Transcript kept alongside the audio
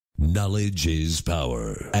Knowledge is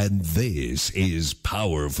power, and this is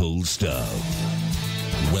powerful stuff.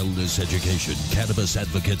 Wellness Education Cannabis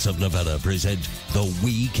Advocates of Nevada present the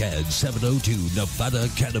WeCan 702 Nevada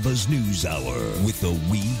Cannabis News Hour with the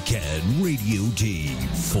WeCan radio team.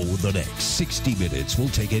 For the next 60 minutes, we'll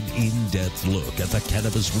take an in-depth look at the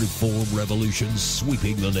cannabis reform revolution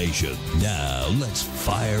sweeping the nation. Now, let's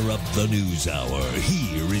fire up the news hour.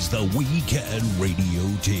 Here is the WeCan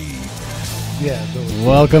radio team.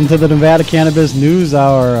 Welcome to the Nevada Cannabis News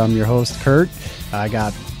Hour. I'm your host, Kurt. I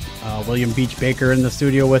got William Beach Baker in the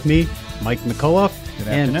studio with me, Mike McCullough,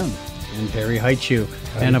 and Perry Hitechew.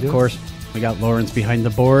 And of course, we got Lawrence behind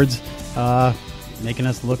the boards, making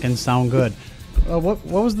us look and sound good. What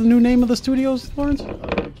was the new name of the studios, Lawrence?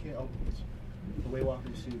 The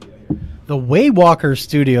Waywalker Studio here. The Waywalker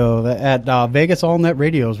Studio at Vegas All Net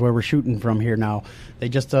Radios, where we're shooting from here now. They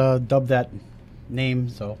just dubbed that name,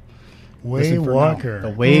 so... Waywalker.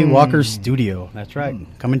 The Waywalker Studio. That's right.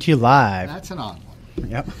 Coming to you live. That's an odd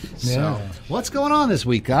one. Yep. So, what's going on this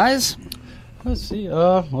week, guys? Let's see.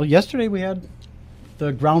 Well, yesterday we had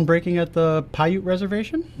the groundbreaking at the Paiute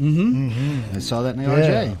Reservation. I saw that in the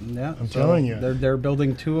RJ. Yeah. I'm telling you. They're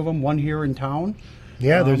building two of them, one here in town.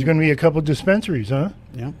 Yeah, there's going to be a couple dispensaries, huh?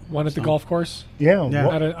 Yeah. One at the golf course? Yeah.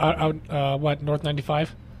 Out North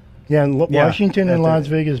 95? Yeah, Washington and At Las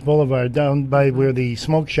Vegas Boulevard, down by where the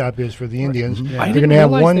smoke shop is for the Indians. Yeah. I They're didn't going to have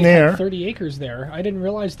realize one they there. had 30 acres there. I didn't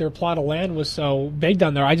realize their plot of land was so big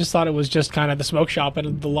down there. I just thought it was just kind of the smoke shop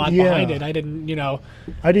and the lot behind it. I didn't,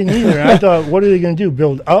 I didn't either. I thought, what are they going to do,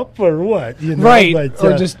 build up or what? You know? Right, But,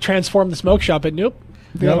 or just transform the smoke shop. But nope,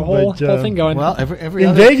 they got a whole thing going. Well, every in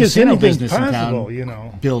other Vegas, casino anything's business in possible,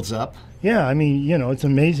 town builds up. Yeah, I mean, it's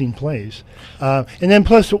an amazing place. And then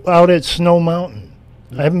plus out at Snow Mountain.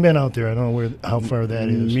 I haven't been out there. I don't know how far that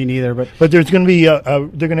is. Me neither, but There's going to be they're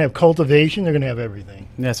going to have cultivation. They're going to have everything.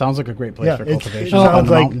 yeah, sounds like a great place for It cultivation. sounds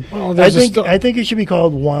like. Well, I there's think it should be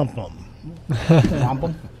called Wampum.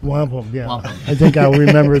 Wampum? Wampum, yeah. Wampum. I think I'll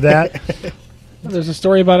remember that. There's a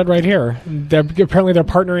story about it right here. Apparently they're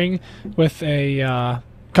partnering with a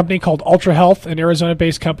company called Ultra Health, an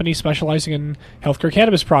Arizona-based company specializing in healthcare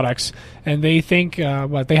cannabis products. And they think,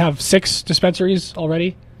 they have 6 dispensaries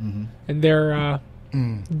already. Mm-hmm. And they're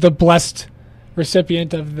the blessed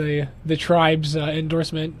recipient of the tribe's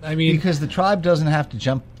endorsement. I mean, Because the tribe doesn't have to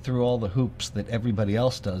jump through all the hoops that everybody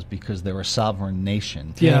else does because they're a sovereign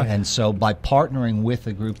nation. Yeah. And so by partnering with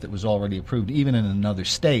a group that was already approved, even in another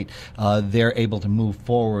state, they're able to move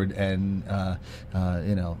forward and,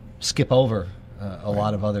 skip over a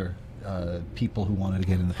lot of other people who wanted to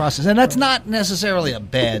get in the process. And that's not necessarily a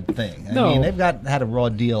bad thing. I mean, they've had a raw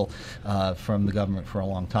deal from the government for a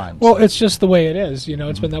long time. well, it's just the way it is.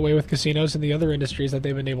 It's been that way with casinos and the other industries that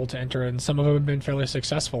they've been able to enter, and some of them have been fairly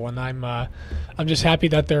successful. And I'm just happy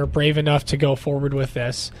that they're brave enough to go forward with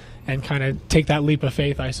this and kind of take that leap of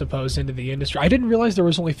faith, I suppose, into the industry. I didn't realize there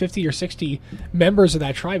was only 50 or 60 members of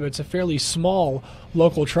that tribe. It's a fairly small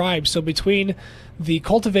local tribe. So between the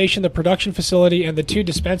cultivation, the production facility, and the 2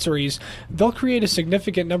 dispensaries, they'll create a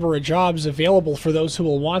significant number of jobs available for those who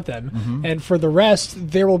will want them. Mm-hmm. And for the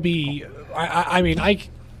rest, there will be,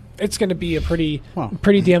 it's going to be a pretty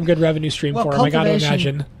damn good revenue stream for them, I got to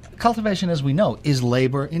imagine. Cultivation, as we know, is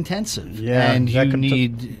labor intensive. Yeah, and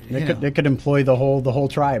they could employ the whole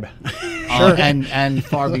tribe. Sure. And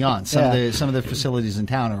far beyond. Some of the facilities in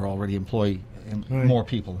town are already employing more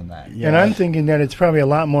people than that. Yeah. And I'm thinking that it's probably a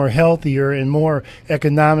lot more healthier and more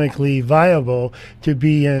economically viable to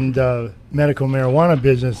be in the medical marijuana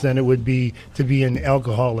business than it would be to be in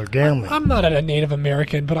alcohol or gambling. I'm not a Native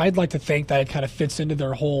American, but I'd like to think that it kind of fits into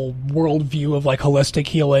their whole worldview of like holistic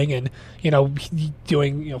healing and,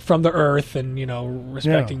 doing, from the earth and,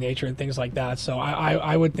 respecting nature and things like that. So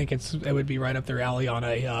I would think it would be right up their alley on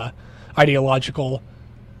a ideological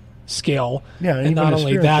scale. Yeah, and not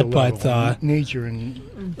only that, but nature and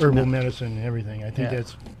herbal medicine and everything. I think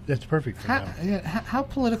that's perfect for them. How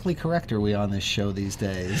politically correct are we on this show these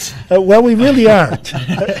days? Well, we really aren't.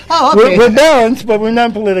 Okay. We're balanced, but we're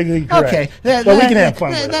not politically correct. Okay, but we can have fun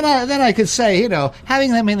with it. Then I could say,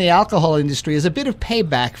 having them in the alcohol industry is a bit of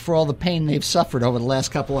payback for all the pain they've suffered over the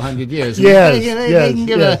last couple of hundred years. Yes, they can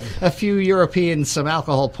give a few Europeans some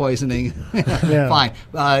alcohol poisoning. Fine.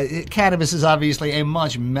 Cannabis is obviously a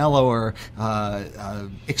much mellower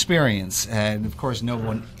experience, and of course, no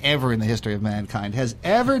one ever in the history of mankind has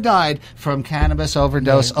ever died from cannabis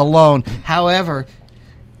overdose alone. However,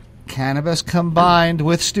 cannabis combined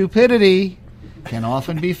with stupidity can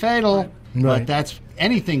often be fatal. But that's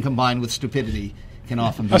anything combined with stupidity can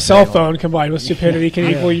often be a cell fatal. phone combined with stupidity can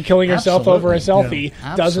equal you killing yourself over a selfie.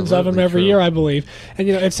 Yeah. Dozens of them Absolutely every true. year, I believe. And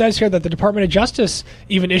it says here that the Department of Justice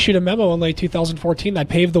even issued a memo in late 2014 that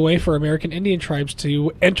paved the way for American Indian tribes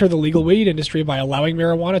to enter the legal weed industry by allowing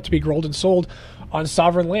marijuana to be grown and sold on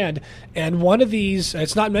sovereign land. And one of these,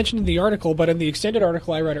 it's not mentioned in the article, but in the extended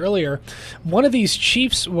article I read earlier, one of these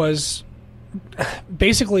chiefs was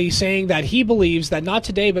basically saying that he believes that not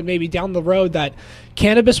today, but maybe down the road, that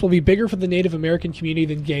cannabis will be bigger for the Native American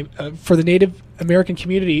community than for the Native American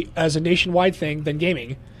community as a nationwide thing than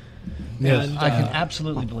gaming. Yes. And, I can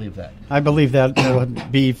absolutely believe that. I believe that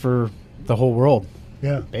would be for the whole world.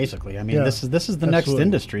 Yeah. Basically, I mean, Yeah. this is the next Absolutely.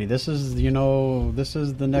 industry. This is this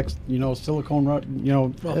is the next Silicon.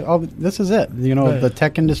 This is it. Right. The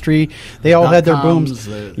tech industry. They all had their booms.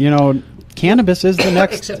 Dot-coms, Cannabis is the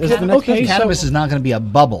next. Except is the next. okay, business. cannabis is not going to be a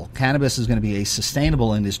bubble. Cannabis is going to be a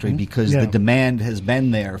sustainable industry because Yeah. the demand has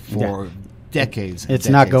been there for decades. And It's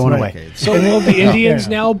not decades going and away. decades. So will the Indians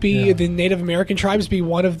Yeah. now be, Yeah. the Native American tribes be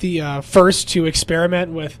one of the first to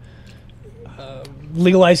experiment with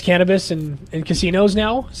legalized cannabis in casinos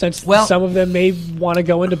now, since Well, some of them may want to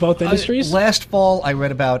go into both industries? Last fall, I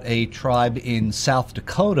read about a tribe in South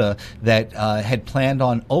Dakota that had planned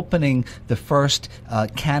on opening the first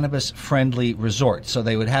cannabis-friendly resort. So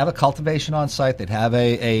they would have a cultivation on site, they'd have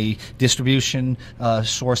a distribution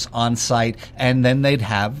source on site, and then they'd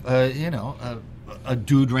have, a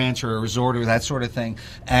dude ranch or a resort or that sort of thing.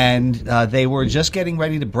 And they were just getting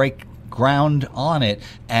ready to break ground on it,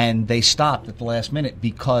 and they stopped at the last minute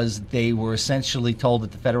because they were essentially told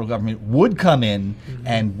that the federal government would come in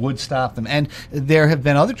and would stop them. And there have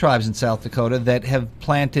been other tribes in South Dakota that have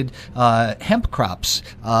planted hemp crops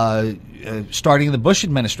starting in the Bush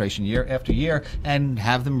administration year after year and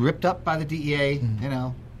have them ripped up by the DEA,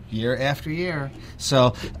 year after year.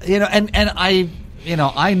 So,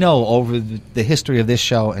 I know over the history of this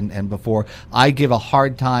show and before, I give a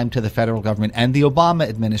hard time to the federal government and the Obama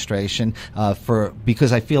administration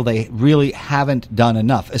because I feel they really haven't done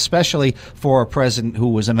enough, especially for a president who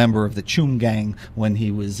was a member of the Chum Gang when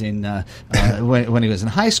he was in when he was in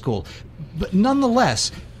high school. But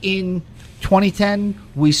nonetheless, in 2010,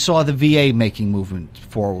 we saw the VA making movement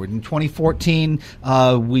forward. In 2014,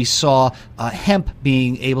 we saw hemp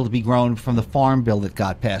being able to be grown from the farm bill that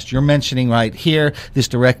got passed. You're mentioning right here this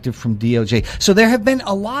directive from DOJ. So there have been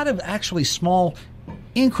a lot of actually small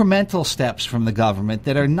incremental steps from the government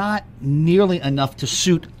that are not nearly enough to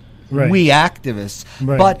suit we activists.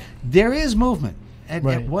 Right. But there is movement. At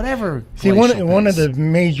whatever. See, one of the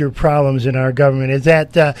major problems in our government is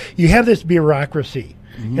that you have this bureaucracy.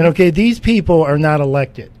 And these people are not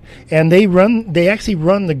elected, and they actually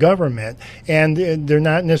run the government, and they're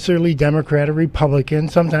not necessarily Democrat or Republican.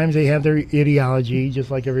 Sometimes they have their ideology,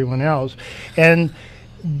 just like everyone else, and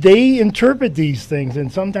they interpret these things,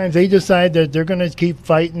 and sometimes they decide that they're going to keep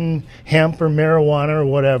fighting hemp or marijuana or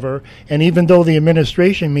whatever, and even though the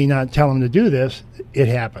administration may not tell them to do this, it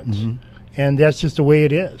happens, and that's just the way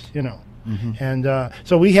it is, And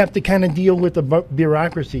so we have to kind of deal with the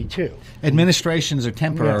bureaucracy too. Administrations are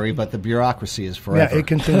temporary, but the bureaucracy is forever. Yeah, it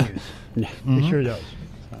continues. It sure does.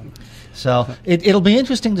 So it'll be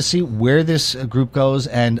interesting to see where this group goes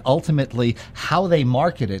and ultimately how they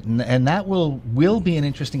market it. And that will be an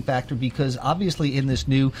interesting factor because obviously in this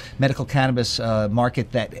new medical cannabis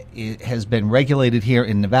market that has been regulated here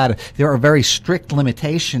in Nevada, there are very strict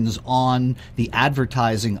limitations on the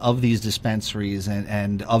advertising of these dispensaries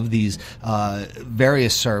and of these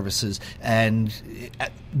various services. And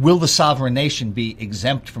will the sovereign nation be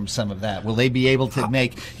exempt from some of that? Will they be able to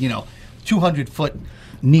make, 200-foot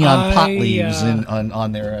neon pot leaves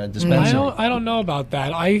on their dispensary? I don't know about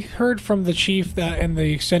that. I heard from the chief that in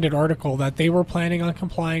the extended article that they were planning on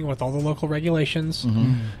complying with all the local regulations.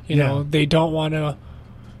 They don't want to,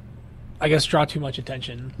 I guess, draw too much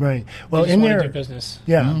attention. Right. They Well, just in wanna there, do business.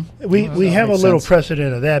 yeah, we have a makes little sense.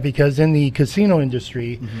 precedent of that because in the casino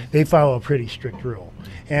industry, they follow a pretty strict rule.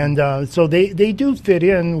 And so they do fit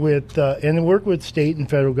in with and work with state and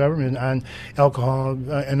federal government on alcohol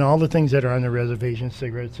and all the things that are on the reservation,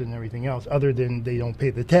 cigarettes and everything else, other than they don't pay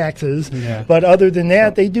the taxes. Yeah. But other than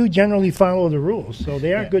that, they do generally follow the rules. So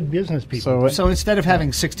they are good business people. So instead of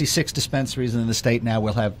having 66 dispensaries in the state, now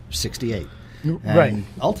we'll have 68. And Right.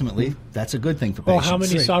 ultimately, that's a good thing for Well, patients. how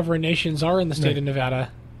many Right. sovereign nations are in the state of Nevada?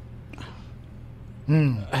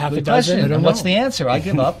 Half a Good dozen? question. And what's the answer? I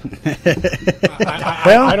give up.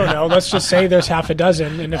 I don't know. Let's just say there's half a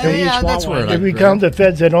dozen, and if they Yeah, each want that's one. where If we count the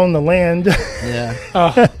feds that own the land, Yeah.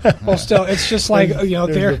 Well, still, it's just like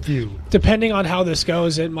there's they're a few. depending on how this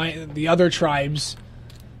goes. It might the other tribes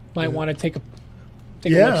might want to take a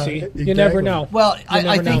look-see. You never exactly. know. Well, You I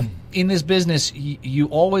never think know. in this business, you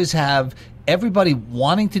always have everybody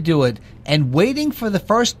wanting to do it and waiting for the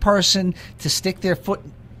first person to stick their foot,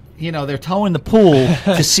 their toe in the pool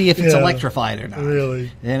to see if it's electrified or not.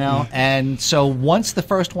 Really? And so once the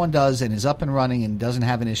first one does and is up and running and doesn't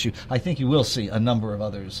have an issue, I think you will see a number of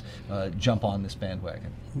others jump on this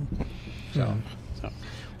bandwagon.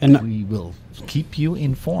 And we will keep you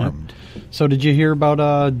informed. So did you hear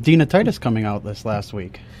about Dina Titus coming out this last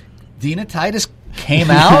week? Dina Titus came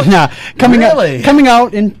out? coming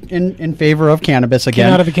out in favor of cannabis again.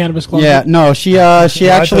 Came out of the cannabis club? Yeah, no, she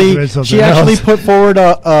actually put forward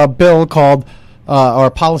a bill called, or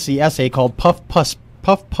a policy essay called Puff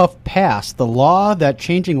Pass, the law that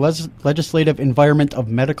changing legislative environment of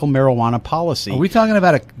medical marijuana policy. Are we talking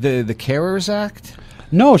about the CARES Act?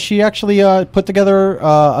 No, she actually put together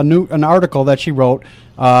an article that she wrote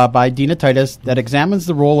by Dina Titus that examines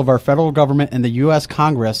the role of our federal government and the U.S.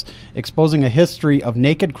 Congress, exposing a history of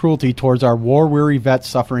naked cruelty towards our war-weary vets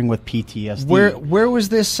suffering with PTSD. Where was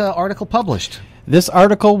this article published? This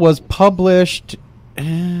article was published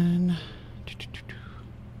in...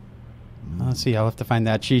 Let's see, I'll have to find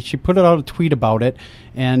that. She put out a tweet about it,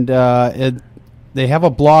 and they have a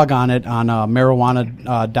blog on it on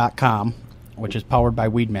marijuana.com, which is powered by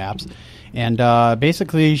Weed Maps. And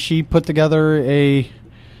basically, she put together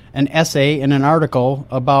an essay and an article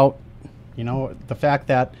about, the fact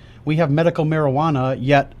that we have medical marijuana,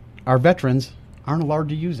 yet our veterans aren't allowed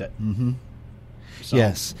to use it. Mm-hmm. So,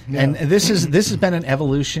 yes, and this has been an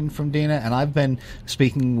evolution from Dina, and I've been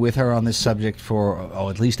speaking with her on this subject for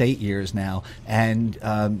at least 8 years now,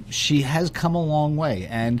 and she has come a long way.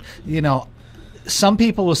 And some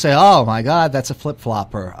people will say, "Oh my God, that's a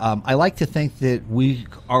flip-flopper." I like to think that we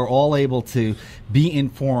are all able to be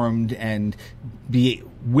informed and be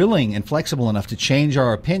willing and flexible enough to change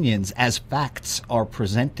our opinions as facts are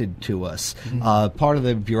presented to us. Mm-hmm. Part of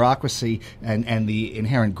the bureaucracy and the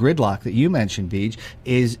inherent gridlock that you mentioned, Beej,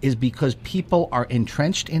 is because people are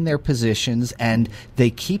entrenched in their positions and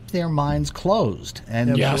they keep their minds closed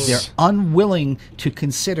and they're unwilling to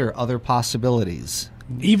consider other possibilities.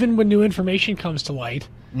 Even when new information comes to light,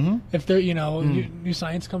 if there, new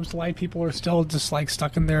science comes to light, people are still just like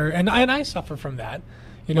stuck in there. And I suffer from that.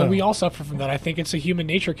 We all suffer from that. I think it's a human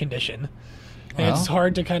nature condition. And it's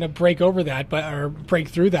hard to kind of break over that, or break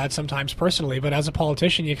through that sometimes personally. But as a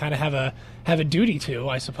politician, you kind of have a duty to,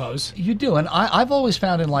 I suppose. You do, and I've always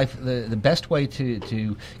found in life the best way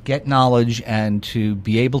to get knowledge and to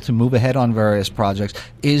be able to move ahead on various projects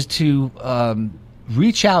is to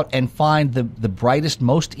reach out and find the brightest,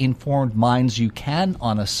 most informed minds you can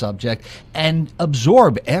on a subject and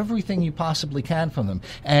absorb everything you possibly can from them.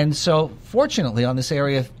 And so, fortunately, on this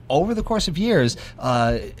area, over the course of years,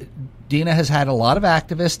 Dina has had a lot of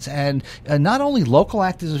activists, and not only local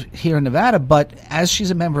activists here in Nevada, but as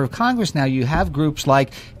she's a member of Congress now, you have groups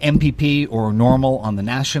like MPP or Normal on the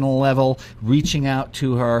national level reaching out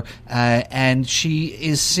to her, and she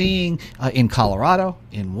is seeing in Colorado,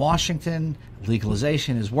 in Washington,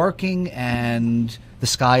 legalization is working and the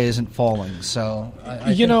sky isn't falling. So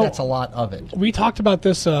I think that's a lot of it. We talked about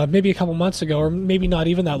this maybe a couple months ago, or maybe not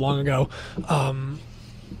even that long ago. I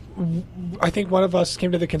think one of us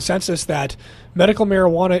came to the consensus that medical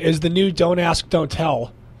marijuana is the new don't ask, don't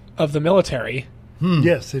tell of the military.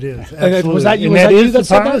 Yes, it is. Absolutely. Was that you? And was that that is you the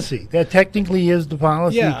that policy. That technically is the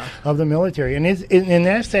policy of the military. And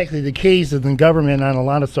that's actually the case of the government on a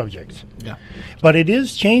lot of subjects. Yeah. But it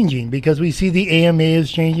is changing because we see the AMA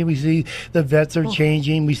is changing. We see the vets are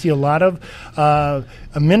changing. We see a lot of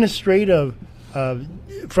administrative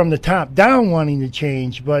from the top down wanting to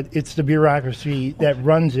change, but it's the bureaucracy that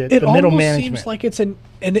runs it, the middle management. It almost seems like it's an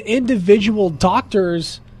individual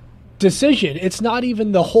doctor's decision. It's not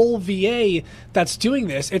even the whole VA that's doing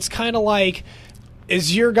this. It's kind of like,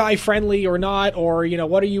 is your guy friendly or not? Or,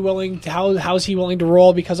 what are you willing to, how's he willing to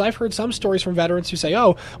roll? Because I've heard some stories from veterans who say,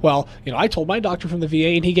 oh, well, I told my doctor from the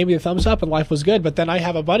VA and he gave me the thumbs up and life was good. But then I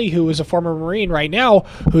have a buddy who is a former Marine right now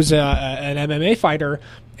who's an MMA fighter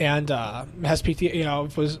and has PT,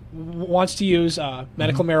 wants to use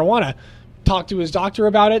medical marijuana. Talked to his doctor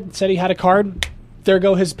about it, said he had a card. There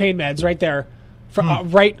go his pain meds right there.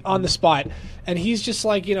 Right on the spot. And he's just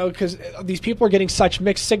like, because these people are getting such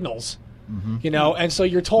mixed signals, and so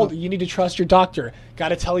you're told you need to trust your doctor. Got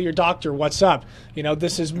to tell your doctor what's up.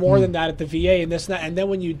 This is more than that at the VA and this and that. And then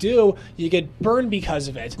when you do, you get burned because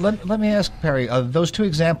of it. Let me ask, Perry, those two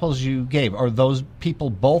examples you gave, are those people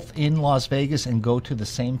both in Las Vegas and go to the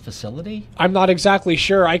same facility? I'm not exactly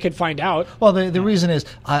sure. I could find out. Well, the reason is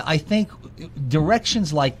I think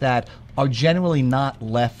directions like that are generally not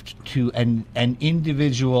left to an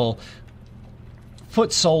individual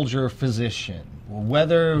foot soldier physician.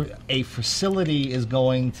 whether a facility is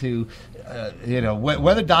going to,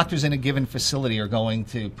 whether doctors in a given facility are going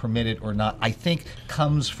to permit it or not, I think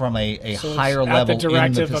comes from a higher level at the directive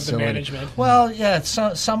in the of the facility. management. Well, yeah,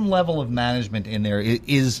 some level of management in there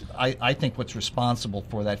is I think what's responsible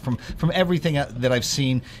for that. From everything that I've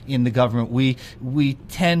seen in the government, we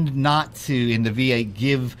tend not to in the VA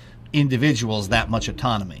give individuals that much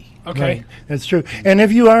autonomy. Okay. Right. That's true. And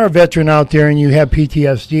if you are a veteran out there and you have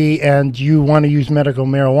PTSD and you want to use medical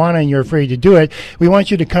marijuana and you're afraid to do it, we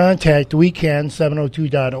want you to contact WeCan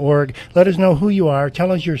 702.org. Let us know who you are.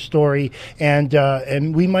 Tell us your story,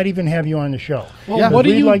 and we might even have you on the show. Well, what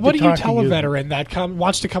do you tell a veteran that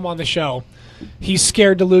wants to come on the show? He's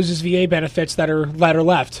scared to lose his VA benefits that are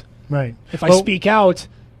left. Right. If I speak out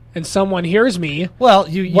and someone hears me, well,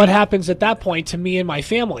 what happens at that point to me and my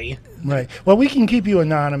family? Right. Well, we can keep you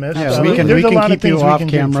anonymous. Yeah, we can keep you off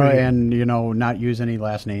camera and not use any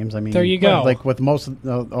last names. I mean, there you go. Like with most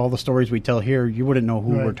of all the stories we tell here, you wouldn't know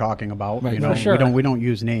who we're talking about. Right. For sure. We don't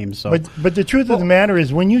use names. So, but the truth of the matter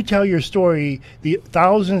is, when you tell your story, the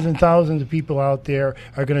thousands and thousands of people out there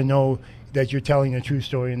are going to know that you're telling a true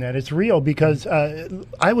story and that it's real. Because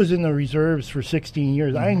I was in the reserves for 16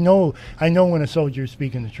 years. I know when a soldier is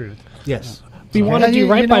speaking the truth. Yes. We want to do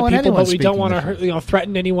right by people, but we don't want to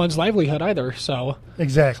threaten anyone's livelihood either. So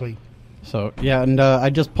exactly. So yeah, and I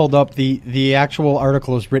just pulled up the actual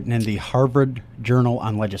article is written in the Harvard Journal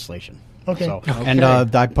on Legislation. Okay. And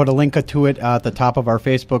I put a link to it at the top of our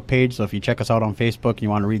Facebook page. So if you check us out on Facebook and you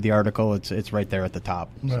want to read the article, it's right there at the top.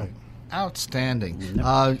 Right. So. Outstanding.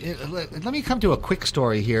 Let me come to a quick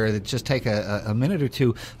story here that just take a minute or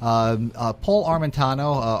two. Paul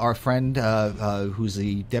Armentano, our friend who's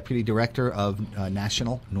the deputy director of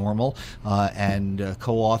National Normal and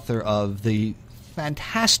co-author of the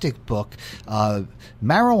fantastic book,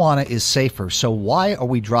 Marijuana is Safer, So Why Are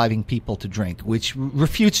We Driving People to Drink?, which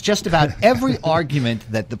refutes just about every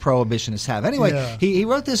argument that the prohibitionists have. Anyway, he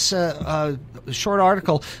wrote this short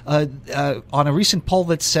article on a recent poll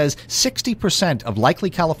that says 60% of likely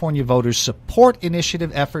California voters support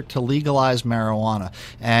initiative effort to legalize marijuana.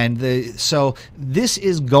 And so this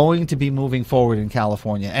is going to be moving forward in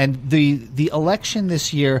California. And the election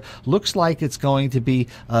this year looks like it's going to be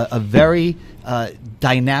a very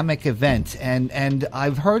dynamic event, and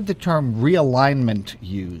I've heard the term realignment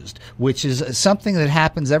used, which is something that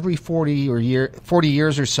happens every 40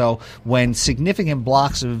 years or so when significant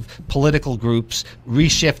blocks of political groups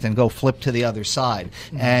reshift and go flip to the other side.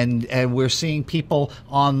 And we're seeing people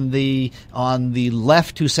on the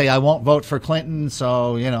left who say I won't vote for Clinton,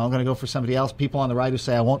 so I'm going to go for somebody else. People on the right who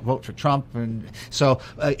say I won't vote for Trump, and so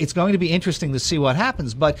it's going to be interesting to see what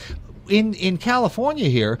happens. But in California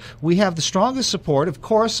here, we have the strongest support, of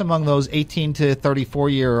course, among those 18 to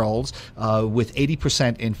 34-year-olds with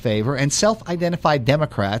 80% in favor, and self-identified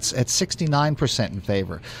Democrats at 69% in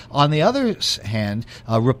favor. On the other hand,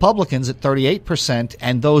 Republicans at 38%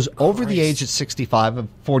 and those over the age of 65 of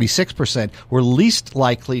 46% were least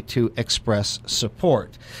likely to express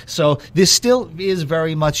support. So this still is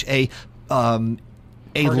very much a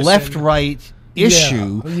left-right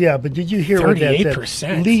issue. Yeah, but did you hear what that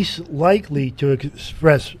 38%? Least likely to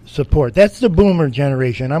express support. That's the boomer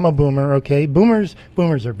generation. I'm a boomer, okay? Boomers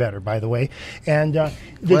are better, by the way. And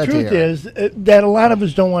the truth is that a lot of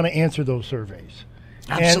us don't want to answer those surveys.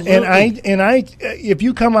 Absolutely. And I, if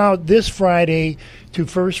you come out this Friday to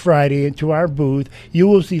First Friday to our booth, you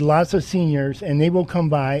will see lots of seniors, and they will come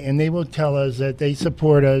by and they will tell us that they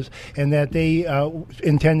support us and that they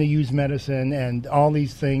intend to use medicine and all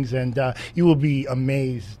these things. And you will be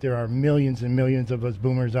amazed. There are millions and millions of us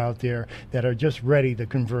boomers out there that are just ready to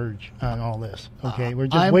converge on all this. Okay, we're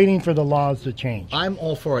just waiting for the laws to change. I'm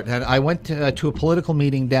all for it. And I went to a political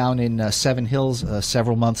meeting down in Seven Hills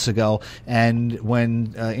several months ago, and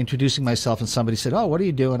when introducing myself, and somebody said, "Oh, what do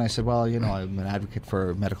you do?" And I said, "Well, I'm an advocate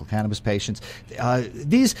for medical cannabis patients."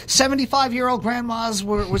 These 75-year-old grandmas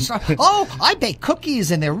were "Oh, I bake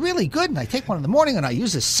cookies and they're really good, and I take one in the morning and I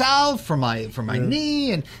use a salve for my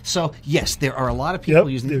knee." And so, yes, there are a lot of people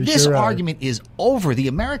using this. Argument is over. The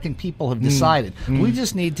American people have decided. We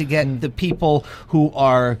just need to get the people who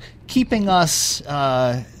are keeping us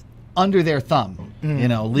under their thumb,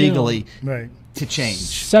 legally, to change.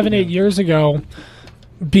 7-8 years ago,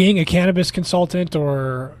 being a cannabis consultant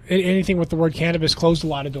or anything with the word cannabis closed a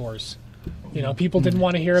lot of doors. People didn't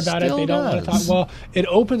want to hear about it. They don't want to talk. Well, it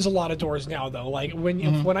opens a lot of doors now, though. Like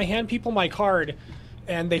when I hand people my card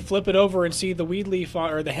and they flip it over and see the weed leaf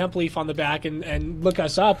or the hemp leaf on the back and look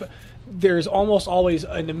us up, there's almost always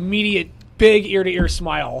an immediate big ear-to-ear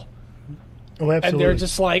smile. Oh, absolutely. And they're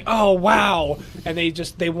just like, oh, wow. And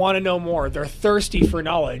they want to know more. They're thirsty for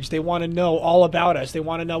knowledge. They want to know all about us. They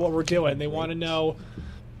want to know what we're doing. They want to know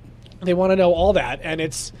all that. And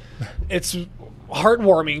it's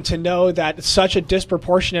heartwarming to know that such a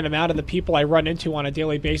disproportionate amount of the people I run into on a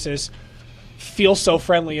daily basis feel so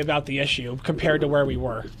friendly about the issue compared to where we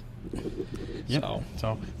were. Yep.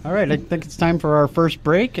 So, all right, I think it's time for our first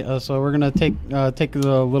break. So we're going to take a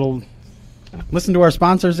little listen to our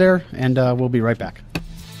sponsors there, and we'll be right back.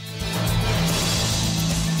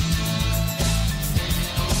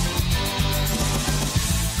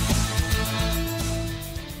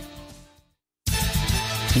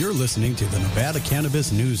 You're listening to the Nevada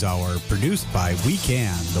Cannabis News Hour, produced by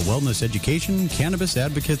WeCan, the Wellness Education Cannabis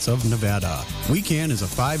Advocates of Nevada. WeCan is a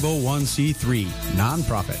 501c3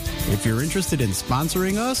 nonprofit. If you're interested in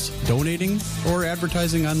sponsoring us, donating, or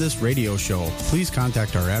advertising on this radio show, please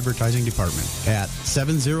contact our advertising department at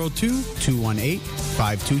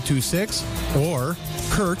 702-218-5226 or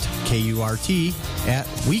Kurt, K-U-R-T, at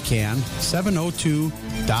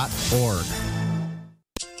wecan702.org.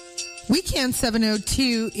 WeCan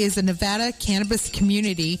 702 is a Nevada cannabis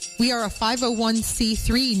community. We are a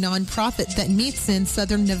 501c3 nonprofit that meets in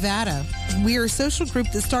Southern Nevada. We are a social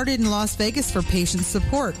group that started in Las Vegas for patient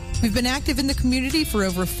support. We've been active in the community for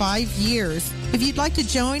over 5 years. If you'd like to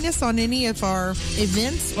join us on any of our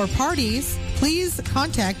events or parties, please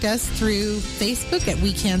contact us through Facebook at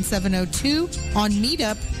WeCan 702, on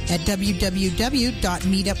Meetup at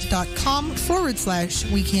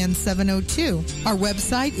www.meetup.com/WeCan 702. Our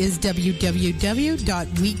website is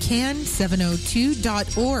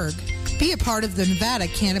www.wecan702.org. Be a part of the Nevada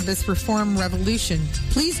Cannabis Reform Revolution.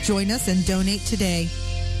 Please join us and donate today.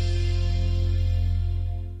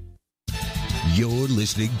 You're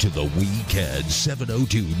listening to the WeCan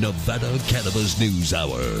 702 Nevada Cannabis News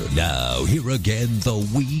Hour. Now, here again, the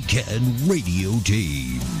WeCan radio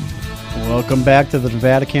team. Welcome back to the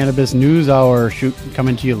Nevada Cannabis News Hour,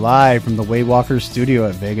 coming to you live from the Waywalkers studio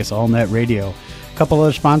at Vegas AllNet Radio. A couple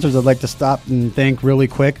other sponsors I'd like to stop and thank really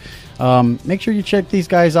quick. Make sure you check these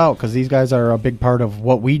guys out, because these guys are a big part of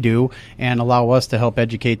what we do and allow us to help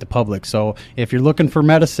educate the public. So if you're looking for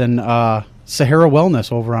medicine, Sahara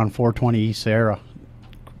Wellness over on 420 East Sahara.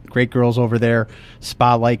 Great girls over there,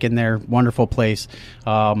 spa-like in there, wonderful place.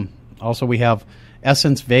 Also, we have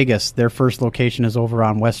Essence Vegas. Their first location is over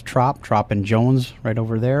on West Trop and Jones, right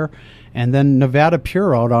over there. And then Nevada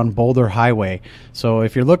Pure out on Boulder Highway. So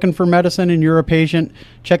if you're looking for medicine and you're a patient,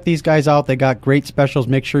 check these guys out. They got great specials.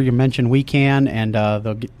 Make sure you mention WeCan, and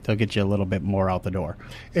they'll get you a little bit more out the door.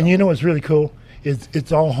 And you know what's really cool?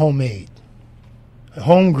 It's all homemade.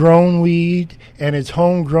 Homegrown weed, and it's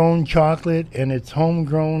homegrown chocolate, and it's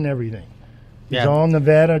homegrown everything. It's all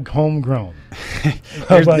Nevada homegrown.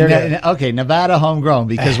 Okay, Nevada homegrown,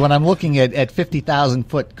 because when I'm looking at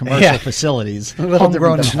 50,000-foot commercial facilities,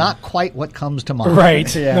 homegrown is not quite what comes to mind.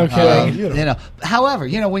 Right. No kidding. However,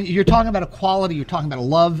 when you're talking about a quality, you're talking about a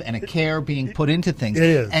love and a care being put into things. It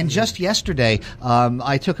is. And just yesterday,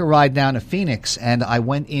 I took a ride down to Phoenix, and I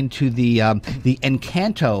went into the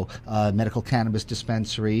Encanto medical cannabis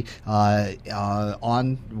dispensary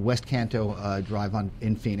on West Canto Drive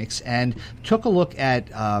in Phoenix, and took a look at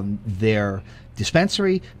their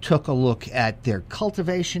dispensary, took a look at their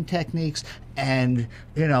cultivation techniques, and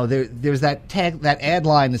there's that ad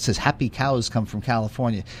line that says happy cows come from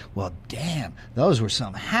California. Well, damn, those were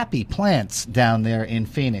some happy plants down there in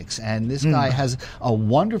Phoenix, and this guy has a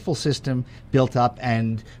wonderful system built up.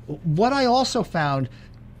 And what I also found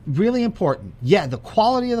really important, the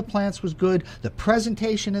quality of the plants was good, the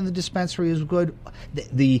presentation in the dispensary was good,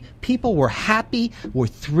 the people were happy, were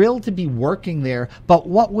thrilled to be working there. But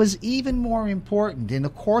what was even more important, in the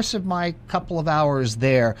course of my couple of hours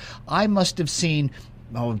there, I must have seen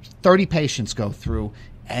 30 patients go through,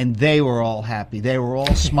 and they were all happy. They were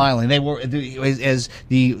all smiling. They were, as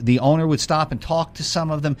the owner would stop and talk to some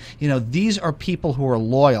of them. These are people who are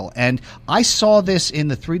loyal, and I saw this in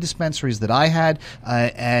the 3 dispensaries that I had.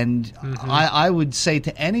 And I would say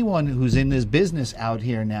to anyone who's in this business out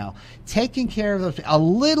here now, taking care of a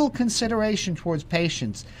little consideration towards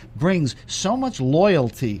patients brings so much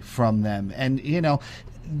loyalty from them. And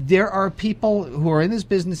there are people who are in this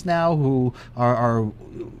business now who are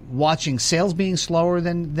watching sales being slower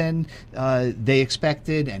than they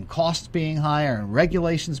expected, and costs being higher, and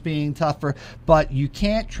regulations being tougher. But you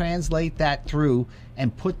can't translate that through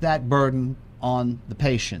and put that burden on the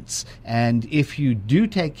patients. And if you do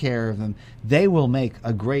take care of them, they will make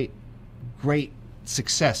a great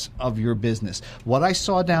success of your business. What I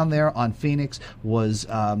saw down there on Phoenix was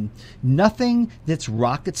nothing that's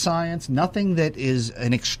rocket science, nothing that is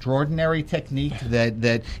an extraordinary technique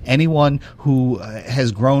that anyone who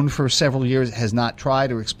has grown for several years has not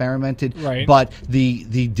tried or experimented. Right. But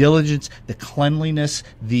the diligence, the cleanliness,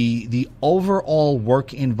 the overall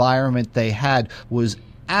work environment they had was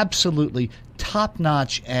absolutely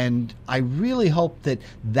top-notch, and I really hope that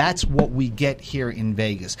that's what we get here in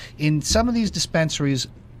Vegas. In some of these dispensaries,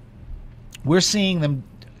 we're seeing them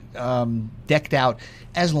decked out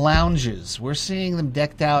as lounges. We're seeing them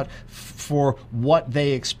decked out for what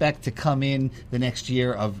they expect to come in the next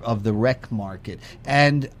year of the rec market.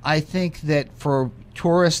 And I think that for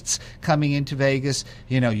tourists coming into Vegas,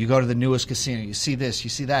 you go to the newest casino, you see this, you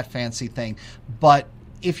see that fancy thing, but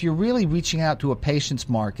if you're really reaching out to a patient's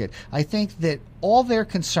market, I think that all they're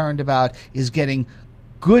concerned about is getting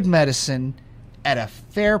good medicine at a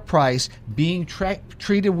fair price, being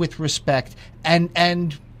treated with respect,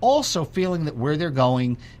 and also feeling that where they're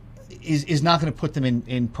going is not going to put them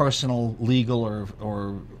in personal, legal,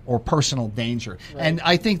 or personal danger. Right. And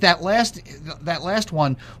I think that last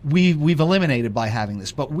one we've eliminated by having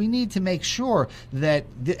this. But we need to make sure that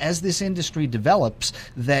as this industry develops,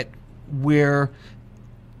 that we're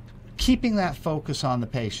keeping that focus on the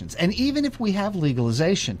patients. And even if we have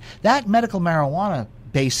legalization, that medical marijuana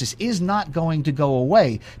basis is not going to go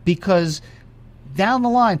away, because down the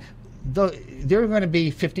line, there are going to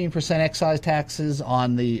be 15% excise taxes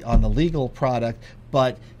on the legal product.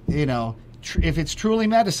 But if it's truly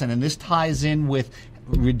medicine, and this ties in with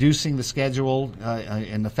reducing the schedule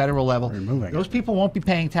in the federal level, those people won't be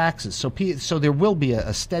paying taxes. So there will be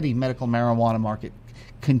a steady medical marijuana market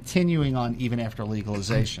continuing on even after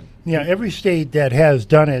legalization. Yeah, every state that has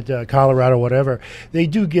done it, Colorado, whatever, they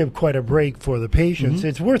do give quite a break for the patients. Mm-hmm.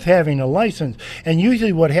 It's worth having a license. And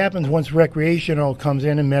usually what happens once recreational comes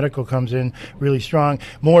in and medical comes in really strong,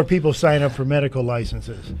 more people sign up for medical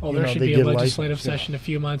licenses. Well, there should be a legislative session a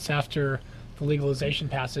few months after the legalization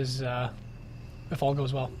passes, if all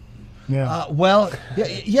goes well. Yeah.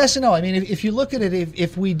 Yes and no. I mean, if you look at it,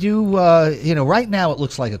 if we do, right now it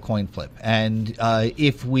looks like a coin flip. And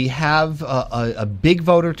if we have a big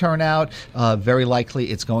voter turnout, very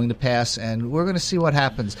likely it's going to pass, and we're going to see what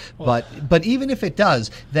happens. Well, but even if it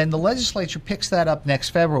does, then the legislature picks that up next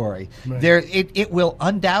February. Right. It will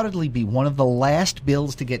undoubtedly be one of the last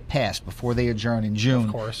bills to get passed before they adjourn in June.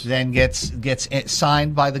 Of course. Then gets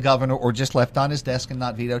signed by the governor or just left on his desk and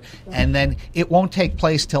not vetoed. And then it won't take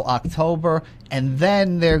place till October, and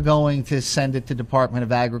then they're going to send it to Department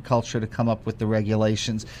of Agriculture to come up with the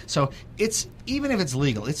regulations. So even if it's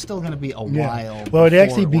legal, it's still going to be a while. Well, it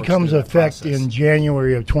actually becomes effect in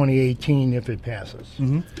January of 2018 if it passes.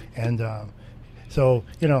 Mm-hmm. And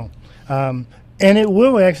and it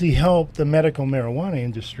will actually help the medical marijuana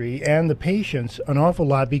industry and the patients an awful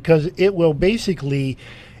lot, because it will basically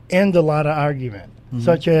end a lot of argument. Mm-hmm.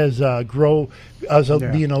 Such as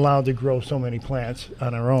being allowed to grow so many plants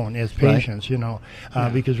on our own as patients,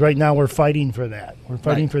 right. Because right now we're fighting for that. We're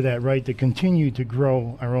fighting for that right to continue to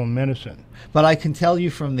grow our own medicine. But I can tell you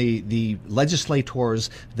from the legislators,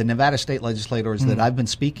 the Nevada state legislators that I've been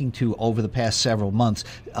speaking to over the past several months,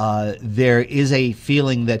 there is a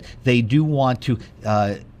feeling that they do want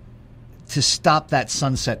to stop that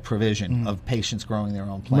sunset provision of patients growing their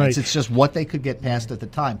own plants. Right. It's just what they could get passed at the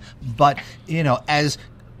time. But,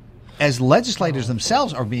 as legislators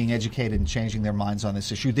themselves are being educated and changing their minds on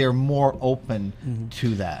this issue, they're more open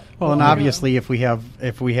to that. Well, and obviously if we have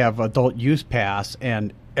adult use pass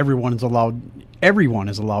and everyone is allowed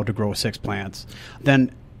to grow 6 plants,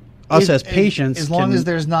 then us as patients, as long as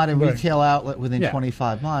there's not a retail outlet within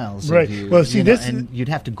 25 miles right. of you, well, see, and you'd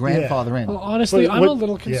have to grandfather in. Well, honestly, I'm a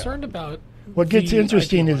little concerned about what gets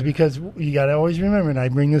interesting is because you got to always remember, and I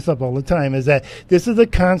bring this up all the time, is that this is a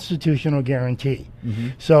constitutional guarantee. Mm-hmm.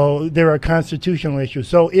 So there are constitutional issues.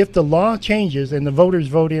 So if the law changes and the voters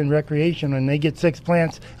vote in recreation and they get 6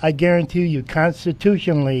 plants, I guarantee you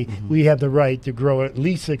constitutionally we have the right to grow at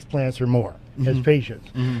least 6 plants or more. As patients.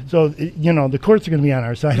 Mm-hmm. So, the courts are going to be on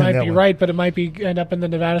our side. You might be right, but it might end up in the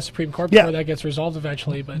Nevada Supreme Court before that gets resolved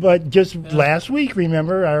eventually. But just last week,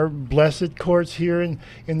 remember, our blessed courts here in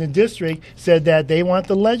the district said that they want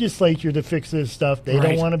the legislature to fix this stuff. They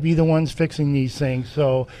don't want to be the ones fixing these things.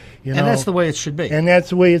 So, and that's the way it should be. And that's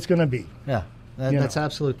the way it's going to be. Yeah. That's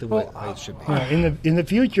absolutely the way it should be. In the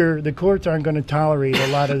future, the courts aren't going to tolerate a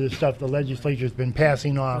lot of the stuff the legislature's been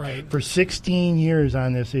passing off for 16 years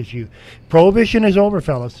on this issue. Prohibition is over,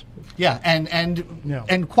 fellas. Yeah,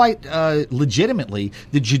 and quite legitimately,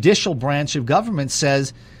 the judicial branch of government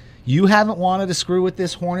says, You haven't wanted to screw with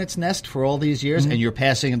this hornet's nest for all these years, and you're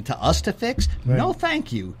passing it to us to fix? Right. No,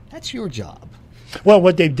 thank you. That's your job. Well,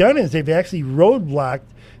 what they've done is they've actually roadblocked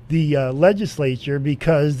the legislature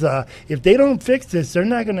because if they don't fix this, they're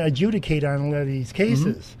not going to adjudicate on a lot of these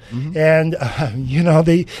cases. And,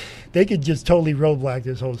 they could just totally roadblock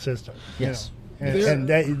this whole system. Yes. And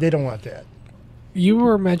they don't want that. You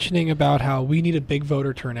were mentioning about how we need a big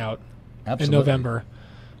voter turnout in November.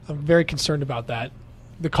 I'm very concerned about that.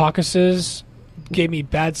 The caucuses gave me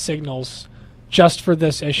bad signals just for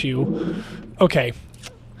this issue. Okay.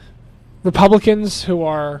 Republicans who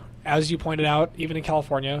are, as you pointed out, even in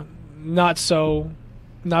California, not so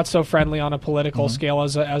friendly on a political scale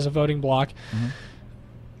as a voting bloc.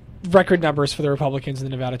 Record numbers for the Republicans in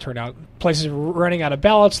the Nevada turnout. Places running out of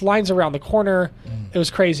ballots, lines around the corner. It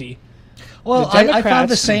was crazy. Well, I found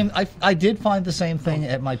the same. I did find the same thing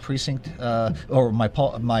at my precinct or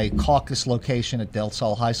my caucus location at Del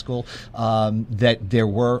Sol High School. That there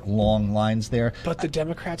were long lines there. But the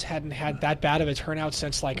Democrats hadn't had that bad of a turnout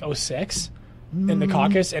since like 2006 in the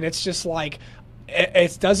caucus, and it's just like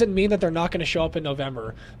it doesn't mean that they're not going to show up in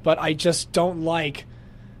November. But I just don't like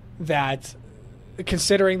that.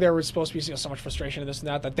 Considering there was supposed to be so much frustration in this and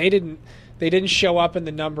that they didn't show up in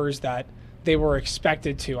the numbers that they were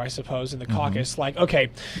expected to, I suppose, in the caucus. Like, okay,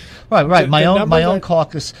 right. My own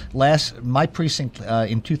caucus my precinct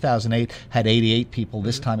in 2008 had 88 people.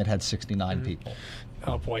 This time it had 69 people.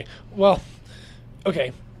 Oh boy. Well,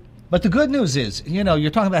 okay. But the good news is,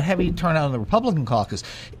 you're talking about heavy turnout in the Republican caucus.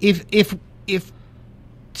 If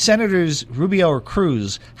Senators Rubio or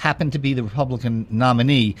Cruz happen to be the Republican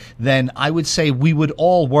nominee, then I would say we would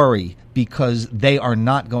all worry because they are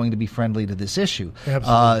not going to be friendly to this issue.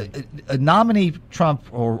 Absolutely. Nominee Trump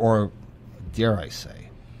or dare I say,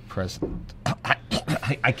 President.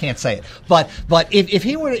 I can't say it, but if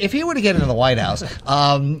he were to get into the White House,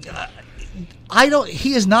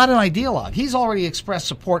 he is not an ideologue. He's already expressed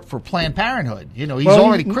support for Planned Parenthood. He's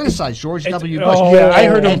already criticized George W. Bush. I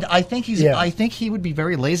heard him. And I think I think he would be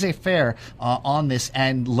very laissez-faire on this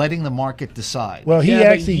and letting the market decide. Well, he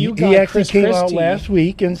actually came out last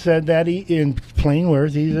week and said that in plain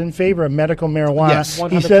words, he's in favor of medical marijuana. Yes,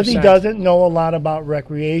 100%. He says he doesn't know a lot about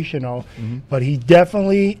recreational, but he's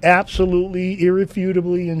definitely, absolutely,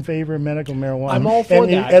 irrefutably in favor of medical marijuana. I'm all for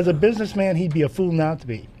that. As a businessman, he'd be a fool not to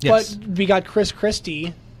be. Yes. But we got Chris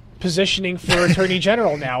Christie positioning for Attorney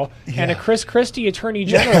General now, and a Chris Christie Attorney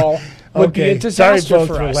General would be a disaster Sorry,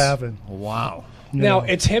 folks, for us. Laughing. Wow. Now,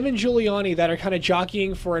 it's him and Giuliani that are kind of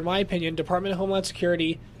jockeying for, in my opinion, Department of Homeland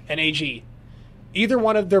Security and AG.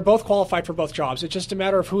 They're both qualified for both jobs. It's just a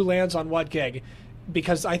matter of who lands on what gig,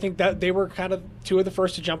 because I think that they were kind of two of the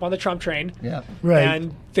first to jump on the Trump train. Yeah. Right.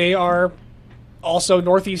 And they are also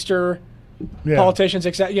Northeastern politicians,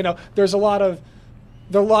 except, there's a lot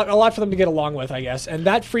for them to get along with, I guess. And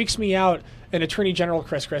that freaks me out in Attorney General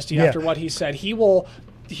Chris Christie after what he said. Even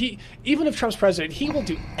if Trump's president, he will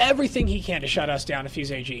do everything he can to shut us down if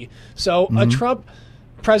he's AG. So a Trump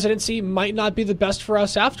presidency might not be the best for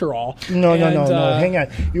us after all. No. Hang on.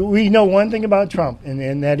 We know one thing about Trump,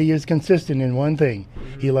 and that he is consistent in one thing.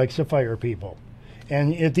 He likes to fire people.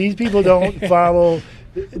 And if these people don't follow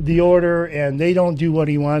the order and they don't do what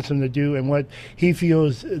he wants them to do and what he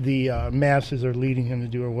feels the masses are leading him to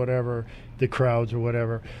do or whatever, the crowds or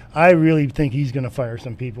whatever, I really think he's going to fire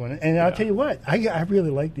some people. And I'll tell you what, I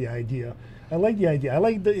really like the idea. I like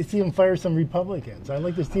to see him fire some Republicans. I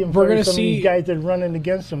like to see him fire some of these guys that are running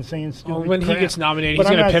against him saying stupid when crap. he gets nominated, he's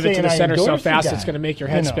going to pivot to the center so fast it's going to make your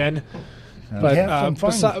head spin. But have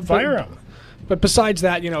some fun. Fire him. But besides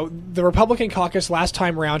that, the Republican caucus last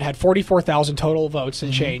time around had 44,000 total votes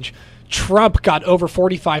and change. Trump got over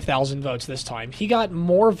 45,000 votes this time. He got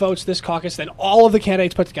more votes this caucus than all of the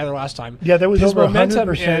candidates put together last time. Yeah, there was His over momentum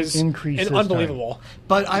 100% increase this unbelievable. time.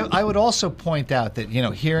 But I would also point out that,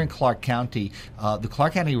 here in Clark County, the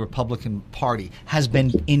Clark County Republican Party has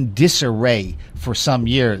been in disarray for some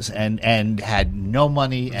years and had no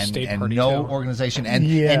money and no organization. And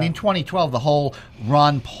in 2012, the whole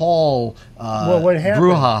Ron Paul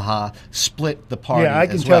brouhaha split the party. Yeah, I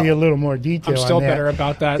can tell you a little more detail. I'm still on that. bitter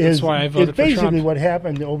about that. That's why I voted for Trump. Basically what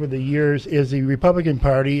happened over the years is the Republican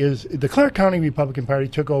Party the Clark County Republican Party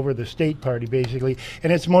took over the state party basically,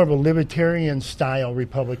 and it's more of a libertarian style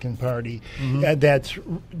Republican Party that's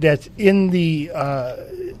in the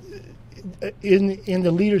in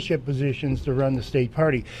the leadership positions to run the state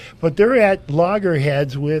party, but they're at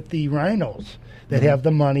loggerheads with the rhinos that have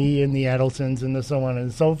the money and the Adelsons and the so on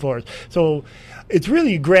and so forth. So it's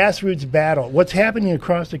really a grassroots battle. What's happening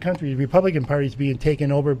across the country, the Republican Party is being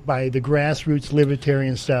taken over by the grassroots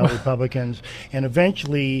libertarian-style Republicans, and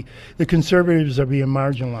eventually the conservatives are being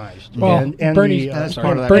marginalized. Well, and Bernie, that's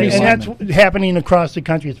happening across the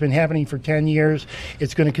country. It's been happening for 10 years.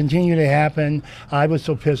 It's going to continue to happen. I was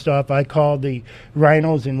so pissed off, I called the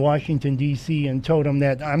rhinos in Washington, D.C. and told them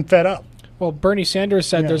that I'm fed up. Well, Bernie Sanders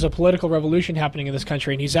said there's a political revolution happening in this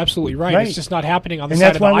country, and he's absolutely right. It's just not happening on the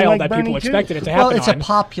side of the aisle that people expected it to happen on. Well, it's a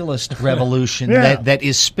populist revolution that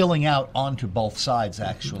is spilling out onto both sides,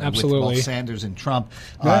 actually. Absolutely. With both Sanders and Trump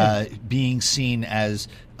being seen as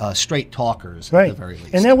straight talkers at the very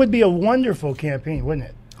least. And that would be a wonderful campaign, wouldn't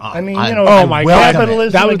it? I mean,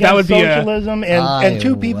 capitalism that would be socialism, and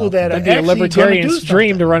two people that that'd be a libertarian's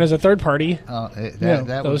dream to run as a third party.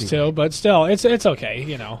 Those two, but still, it's okay,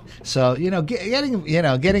 you know. So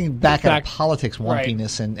getting back at politics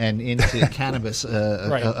wonkiness and into cannabis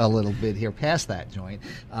a little bit here, past that joint.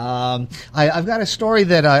 I've got a story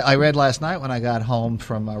that I read last night when I got home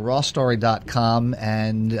from rawstory.com,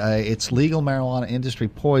 and it's legal marijuana industry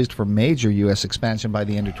poised for major U.S. expansion by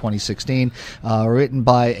the end of 2016, written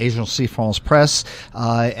by Agency France Presse,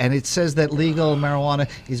 and it says that legal marijuana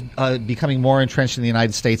is becoming more entrenched in the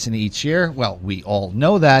United States in each year. Well, we all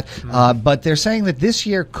know that, but they're saying that this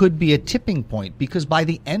year could be a tipping point, because by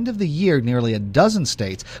the end of the year, nearly a dozen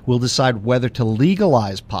states will decide whether to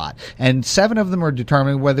legalize pot, and 7 of them are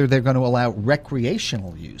determining whether they're going to allow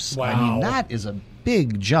recreational use. Wow. I mean, that is a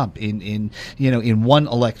big jump in one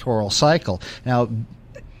electoral cycle. Now,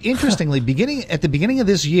 interestingly, at the beginning of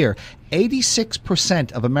this year,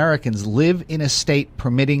 86% of Americans live in a state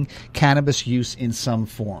permitting cannabis use in some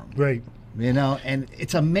form. Right. And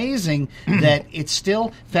it's amazing that it's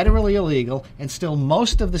still federally illegal, and still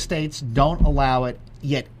most of the states don't allow it,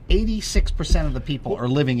 yet 86% of the people are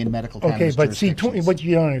living in medical cannabis. Okay, but see, what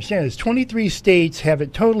you don't understand is 23 states have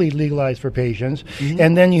it totally legalized for patients,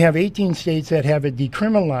 and then you have 18 states that have it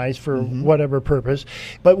decriminalized for whatever purpose.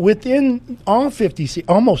 But within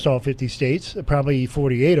almost all 50 states, probably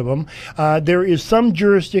 48 of them, there is some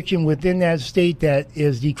jurisdiction within that state that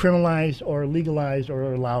is decriminalized or legalized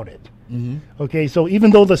or allowed it. Okay, so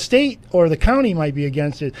even though the state or the county might be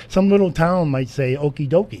against it, some little town might say, okie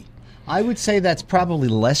dokie. I would say that's probably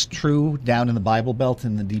less true down in the Bible Belt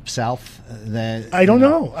in the Deep South. I don't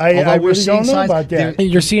know. I really don't know about that.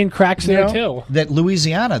 You're seeing cracks there, too. That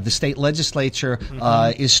Louisiana, the state legislature,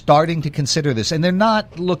 is starting to consider this. And they're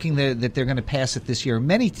not looking that they're going to pass it this year.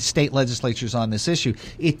 Many state legislatures on this issue,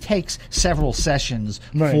 it takes several sessions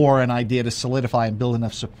for an idea to solidify and build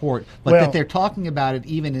enough support. But that they're talking about it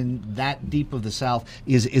even in that deep of the South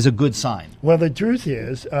is a good sign. Well, the truth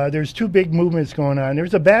is there's 2 big movements going on.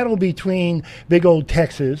 There's a battle between big old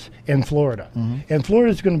Texas and Florida. And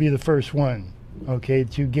Florida's going to be the first one,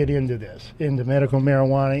 to get into this, into medical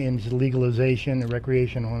marijuana, into legalization and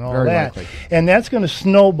recreational and all Very that. likely. And that's going to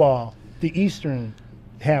snowball the eastern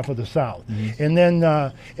half of the South. And then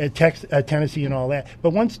Tennessee and all that.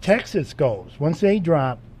 But once Texas goes, once they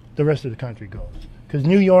drop, the rest of the country goes. Because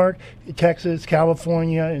New York, Texas,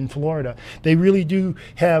 California, and Florida, they really do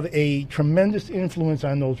have a tremendous influence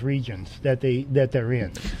on those regions that they're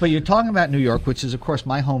in. But you're talking about New York, which is, of course,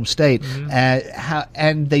 my home state,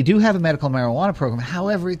 and they do have a medical marijuana program.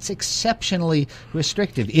 However, it's exceptionally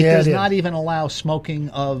restrictive. It does not even allow smoking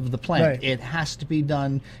of the plant. Right. It has to be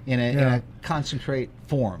done in a concentrate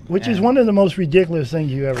form. Which is one of the most ridiculous things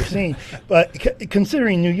you've ever seen, but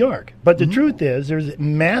considering New York. But the truth is, there's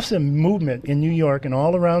massive movement in New York and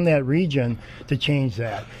all around that region to change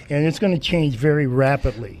that. And it's going to change very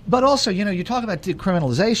rapidly. But also, you talk about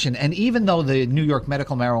decriminalization, and even though the New York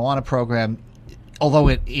medical marijuana program, although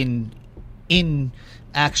it in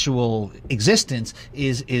actual existence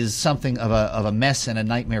is something of a mess and a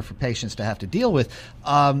nightmare for patients to have to deal with,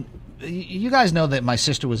 you guys know that my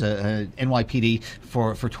sister was a NYPD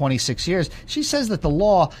for 26 years. She says that the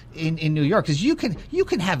law in New York is you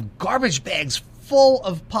can have garbage bags full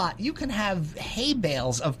of pot. You can have hay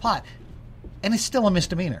bales of pot, and it's still a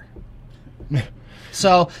misdemeanor.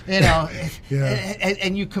 So,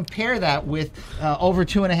 and you compare that with over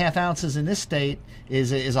 2.5 ounces in this state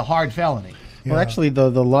is a hard felony. Well, actually, the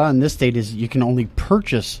law in this state is you can only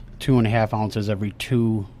purchase 2.5 ounces every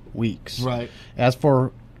 2 weeks. Right. As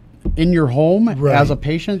for in your home Right. as a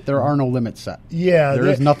patient, there are no limits set. Yeah, there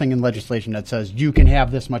is nothing in legislation that says you can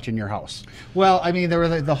have this much in your house. Well, I mean, there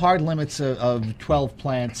are the hard limits of 12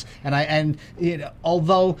 plants, and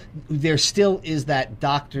although there still is that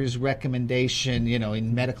doctor's recommendation,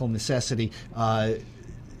 in medical necessity,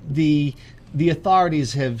 the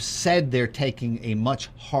authorities have said they're taking a much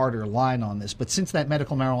harder line on this. But since that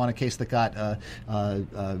medical marijuana case that got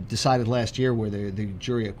decided last year where the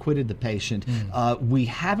jury acquitted the patient, we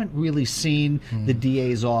haven't really seen the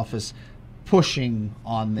DA's office pushing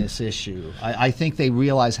on this issue. I think they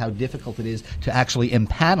realize how difficult it is to actually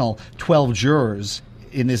impanel 12 jurors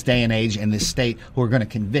in this day and age in this state who are going to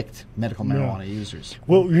convict medical marijuana users.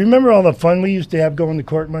 Well, remember all the fun we used to have going to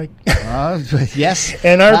court, Mike? Yes.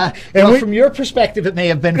 And from your perspective, it may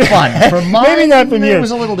have been fun. From mine, maybe not from it yours.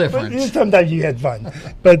 was a little different. But sometimes you had fun.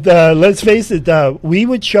 But let's face it, we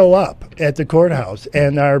would show up at the courthouse,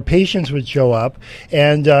 and our patients would show up,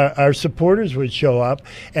 and our supporters would show up,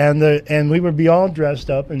 and we would be all dressed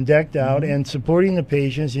up and decked out and supporting the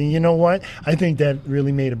patients. And you know what? I think that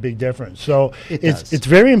really made a big difference. So it's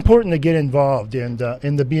very important to get involved and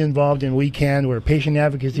to be involved in WeCan. We're a patient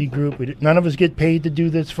advocacy group. None of us get paid to do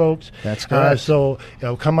this, folks. That's correct. So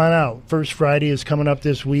come on out. First Friday is coming up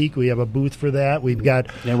this week. We have a booth for that. We've got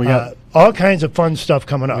all kinds of fun stuff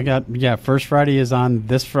coming up. First Friday is on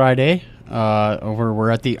this Friday. We're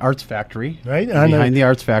at the Arts Factory, right behind the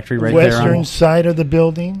Arts Factory, right western there on side of the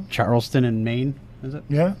building, Charleston and Maine. Is it?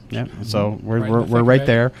 Yeah. So we're right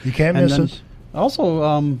there. You can't miss us.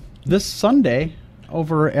 Also, this Sunday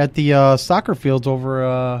over at the soccer fields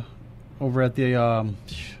over at the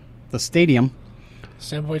stadium.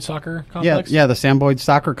 Sam Boyd Soccer Complex? Yeah, the Sam Boyd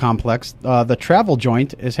Soccer Complex. The Travel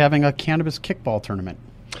Joint is having a cannabis kickball tournament.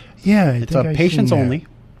 Yeah, it's patients only.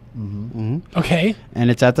 Okay. And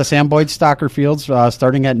it's at the Sam Boyd Soccer Fields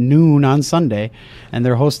starting at noon on Sunday, and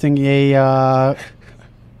they're hosting a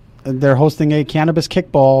cannabis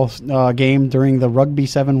kickball game during the Rugby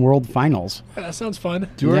 7 World Finals. Yeah, that sounds fun.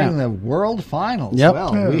 During the World Finals. Yep.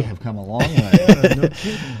 Well, we have come a long way.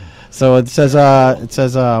 So it says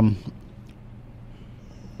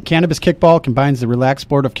cannabis kickball combines the relaxed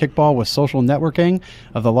sport of kickball with social networking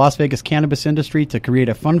of the Las Vegas cannabis industry to create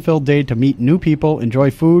a fun-filled day to meet new people, enjoy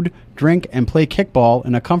food, drink, and play kickball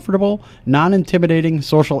in a comfortable, non-intimidating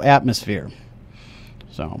social atmosphere.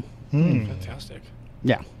 So, fantastic.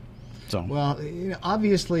 Yeah. So, well,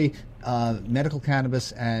 obviously, medical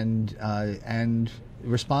cannabis and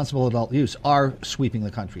responsible adult use are sweeping the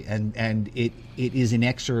country, and it is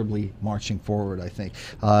inexorably marching forward, I think.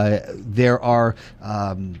 There are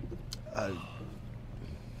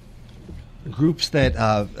groups that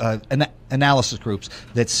analysis groups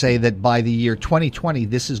that say that by the year 2020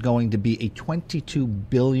 this is going to be a $22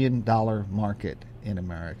 billion market in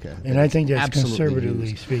America. And I think that's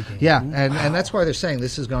conservatively speaking. Yeah, and that's why they're saying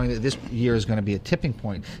this year is going to be a tipping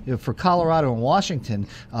point. For Colorado and Washington,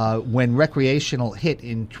 when recreational hit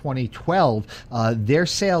in 2012, their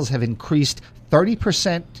sales have increased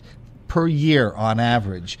 30% per year on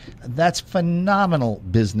average. That's phenomenal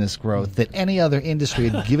business growth that any other industry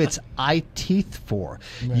would give its eye teeth for.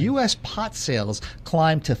 Right. U.S. pot sales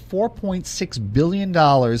climbed to $4.6 billion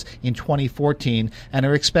in 2014 and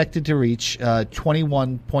are expected to reach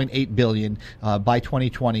 $21.8 billion by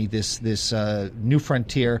 2020, this New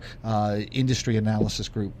Frontier industry analysis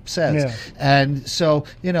group says. Yeah. And so,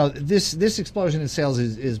 this explosion in sales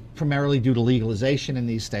is primarily due to legalization in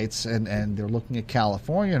these states, and they're looking at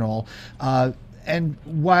California and all. And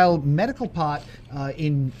while medical pot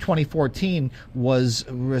in 2014 was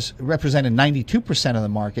represented 92% of the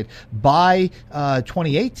market, by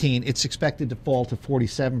 2018 it's expected to fall to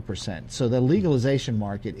 47%. So the legalization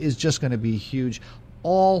market is just going to be huge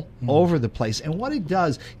all over the place. And what it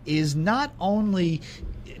does is not only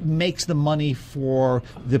makes the money for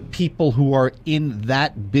the people who are in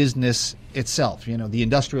that business itself, the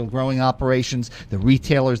industrial growing operations, the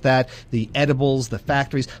retailers, the edibles, the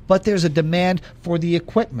factories, but there's a demand for the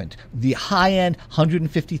equipment, the high-end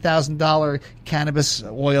 $150,000 cannabis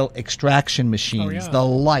oil extraction machines, the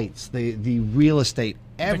lights, the real estate,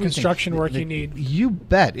 everything. The construction work you need. You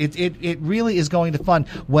bet. It really is going to fund.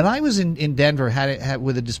 When I was in Denver, had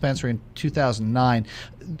with a dispensary in 2009,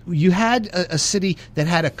 you had a city that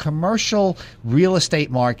had a commercial real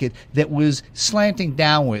estate market that was slanting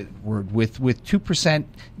downward with 2%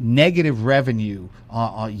 negative revenue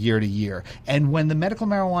year to year. And when the medical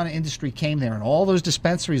marijuana industry came there and all those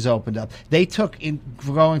dispensaries opened up, they took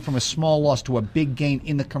going from a small loss to a big gain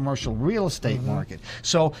in the commercial real estate market.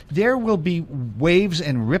 So there will be waves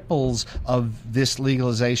and ripples of this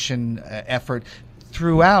legalization effort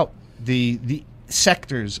throughout the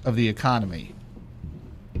sectors of the economy.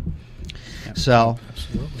 So,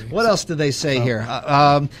 Absolutely. what else did they say here?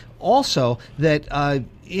 Also, that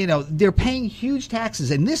they're paying huge taxes,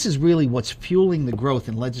 and this is really what's fueling the growth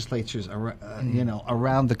in legislatures,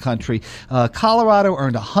 around the country. Colorado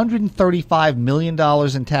earned $135 million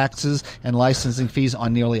in taxes and licensing fees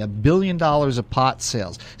on nearly $1 billion of pot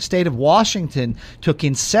sales. State of Washington took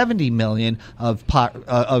in $70 million of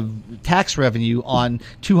tax revenue on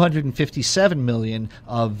 $257 million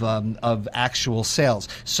of actual sales.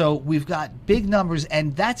 So we've got big numbers,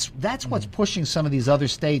 and that's what's pushing some of these other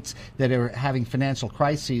states that are having financial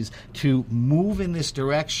crises to move in this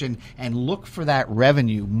direction and look for that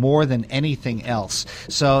revenue more than anything else.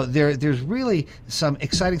 So there's really some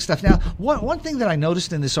exciting stuff. Now, one thing that I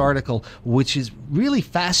noticed in this article, which is really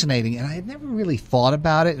fascinating, and I had never really thought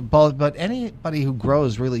about it, but anybody who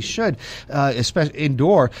grows really should, especially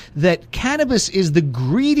indoor, that cannabis is the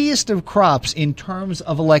greediest of crops in terms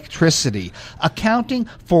of electricity, accounting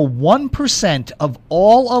for 1% of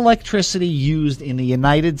all electricity used in the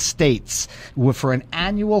United States, for an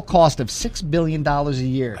annual cost of $6 billion a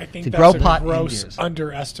year I think to that's grow a pot gross indoors.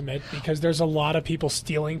 underestimate, because there's a lot of people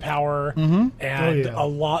stealing power, Mm-hmm. and a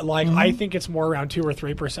lot, I think it's more around 2 or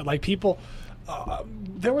 3%. Like people,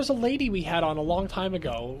 there was a lady we had on a long time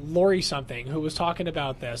ago, Lori something, who was talking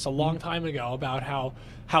about this a long time ago, about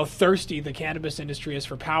how thirsty the cannabis industry is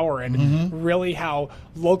for power, and really how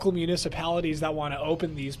local municipalities that want to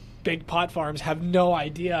open these big pot farms have no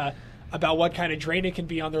idea about what kind of drain it can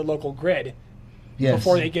be on their local grid. Yes.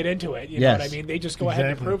 Before they get into it. You know what I mean? They just go ahead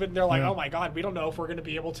and Exactly. approve it, and they're like, Yeah. oh my God, we don't know if we're going to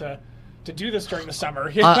be able to do this during the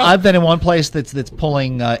summer. You know? I've been in one place that's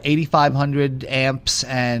pulling 8,500 amps,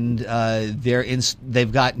 and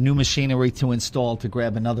they've got new machinery to install to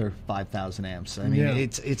grab another 5,000 amps. I mean,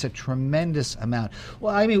 it's a tremendous amount.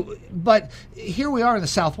 Well, I mean, but here we are in the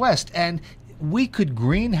Southwest, and we could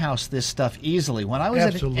greenhouse this stuff easily. When I was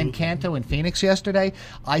at Encanto in Phoenix yesterday,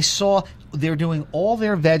 I saw they're doing all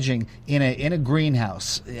their vegging in a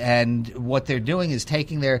greenhouse, and what they're doing is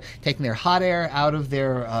taking their hot air out of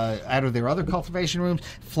their other cultivation rooms,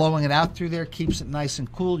 flowing it out through there, keeps it nice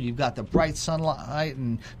and cool. You've got the bright sunlight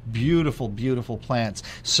and beautiful, beautiful plants.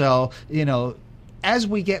 So as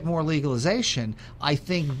we get more legalization, I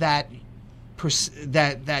think that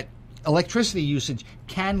electricity usage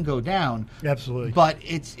can go down. Absolutely. But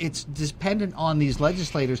it's dependent on these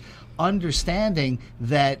legislators understanding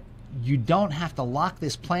that you don't have to lock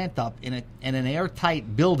this plant up in an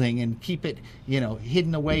airtight building and keep it,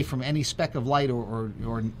 hidden away from any speck of light or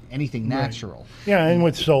anything natural. Yeah, and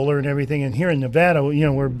with solar and everything, and here in Nevada,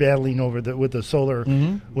 we're battling with the solar,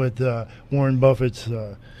 with Warren Buffett's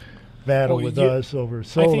battle with us over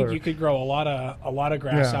solar. I think you could grow a lot of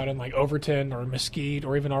grass out in like Overton or Mesquite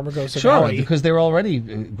or even Armagosa Sure, Valley. because they're already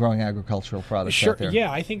growing agricultural products out there.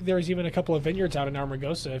 Yeah, I think there's even a couple of vineyards out in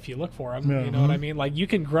Armagosa if you look for them. You know what I mean? Like you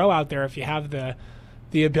can grow out there if you have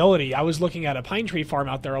the ability. I was looking at a pine tree farm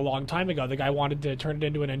out there a long time ago. The guy wanted to turn it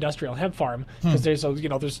into an industrial hemp farm because there's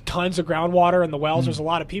tons of groundwater in the wells. There's a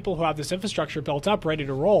lot of people who have this infrastructure built up ready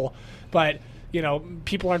to roll, but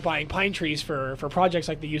people aren't buying pine trees for projects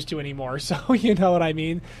like they used to anymore. So, you know what I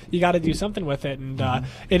mean? You got to do something with it. And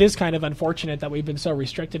it is kind of unfortunate that we've been so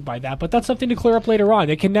restricted by that. But that's something to clear up later on.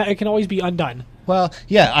 It can always be undone. Well,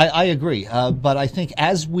 yeah, I agree. But I think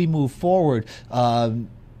as we move forward,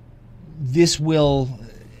 this will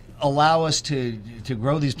allow us to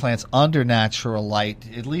grow these plants under natural light,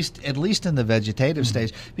 at least in the vegetative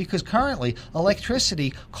stage, because currently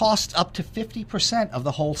electricity costs up to 50% of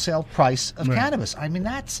the wholesale price of cannabis. I mean,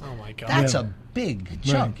 that's a big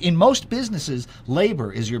chunk. In most businesses,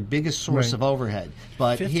 labor is your biggest source of overhead.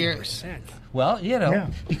 But 50%. Here, well,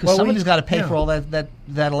 because somebody's got to pay for all that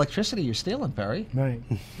electricity you're stealing, Perry. Right.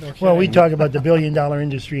 Well, we talk about the $1 billion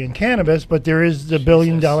industry in cannabis, but there is the $1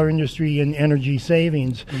 billion industry in energy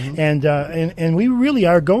savings, and we really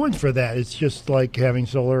are going for that. It's just like having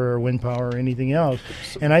solar or wind power or anything else.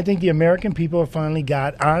 And I think the American people have finally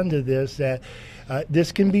got onto this, that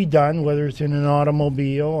this can be done, whether it's in an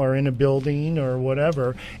automobile or in a building or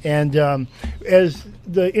whatever. And as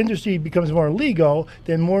the industry becomes more legal,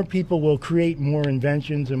 then more people will create more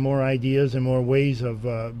inventions and more ideas and more ways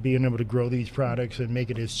of being able to grow these products and make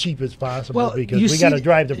it as cheap as possible, because we got to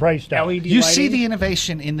drive the price down. LED You lighting. see the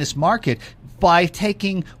innovation in this market by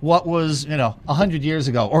taking what was, 100 years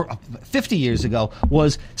ago or 50 years ago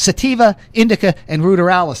was sativa, indica, and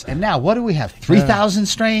ruderalis. And now what do we have? 3,000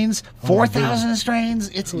 strains, 4,000 strains?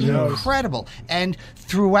 It's incredible. And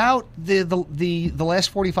throughout the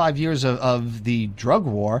last 45 years of the drug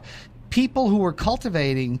war, people who were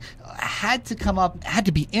cultivating had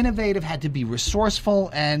to be innovative, had to be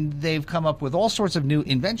resourceful, and they've come up with all sorts of new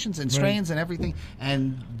inventions and strains and everything,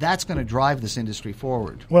 and that's going to drive this industry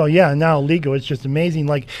forward. Well, yeah, now legal, it's just amazing.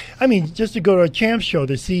 Like, I mean, just to go to a champ show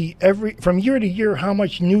to see from year to year how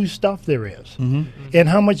much new stuff there is, and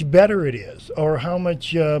how much better it is, or how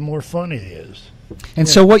much more fun it is. And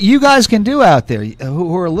so what you guys can do out there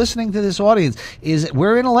who are listening to this audience is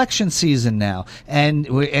we're in election season now, and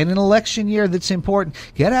we're in an election year that's important.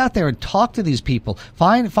 Get out there and talk to these people.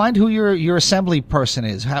 Find who your assembly person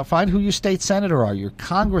is. Find who your state senator are, your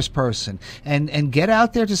congressperson, and get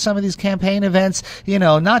out there to some of these campaign events,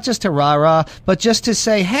 not just to rah-rah, but just to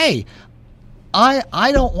say, hey,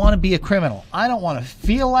 I don't want to be a criminal. I don't want to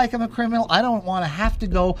feel like I'm a criminal. I don't want to have to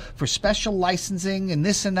go for special licensing and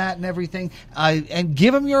this and that and everything. And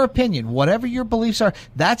give them your opinion. Whatever your beliefs are,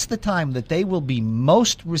 that's the time that they will be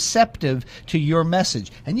most receptive to your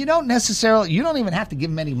message. And you don't even have to give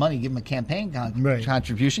them any money, give them a campaign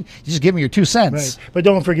contribution. You just give them your 2 cents. Right. But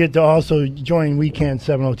don't forget to also join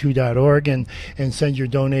WeCan702.org and send your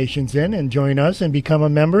donations in and join us and become a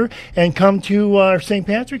member and come to our St.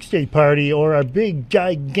 Patrick's Day party or our big,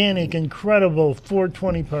 gigantic, incredible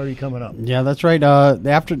 420 party coming up. Yeah, that's right.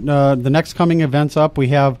 After the next coming events up, we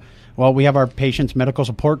have our patients medical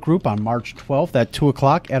support group on March 12th at 2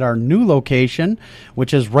 o'clock at our new location,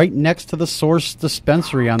 which is right next to the Source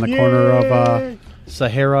Dispensary on the corner of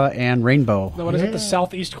Sahara and Rainbow. What is it, the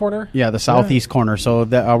southeast corner? Yeah, the southeast corner. So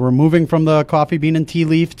we're moving from the Coffee Bean and Tea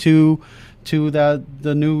Leaf to the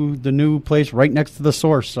new place right next to the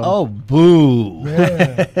Source. So. Oh, boo!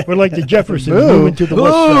 Yeah. We're like the Jeffersons moving to the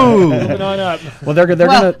west side. Moving on up. Well, they're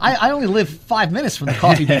gonna. I only live 5 minutes from the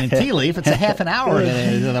Coffee Bean and Tea Leaf. It's a half an hour to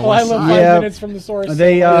the I west live side. 5 minutes from the Source.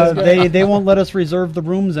 They won't let us reserve the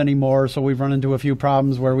rooms anymore. So we've run into a few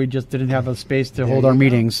problems where we just didn't have a space to hold our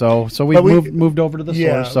meetings. So we moved over to the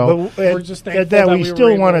Source. So we're just thankful at that we were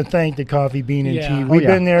still want able to thank the Coffee Bean and Tea. Yeah. We've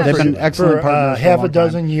been there They've been excellent partners for half long a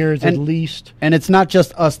dozen time. years at least. And it's not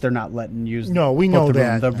just us they're not letting use. No, we know the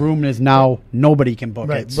that. room. The room is now nobody can book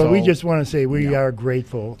it. But we just want to say we are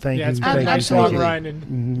grateful. Thank you. It's been a nice long run.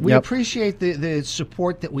 And we appreciate the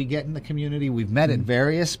support that we get in the community. We've met at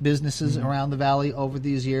various businesses around the valley over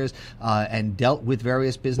these years and dealt with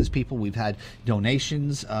various business people. We've had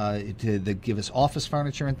donations that give us office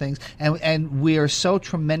furniture and things. And we are so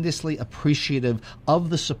tremendously appreciative of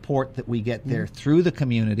the support that we get there through the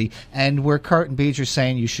community. And where Kurt and Beach are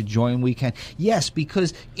saying you should join WeCan. Yes,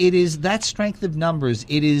 because it is that strength of numbers.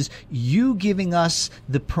 It is you giving us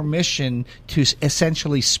the permission to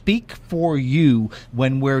essentially speak for you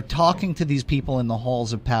when we're talking to these people in the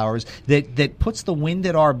halls of powers that puts the wind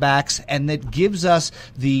at our backs and that gives us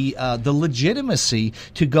the legitimacy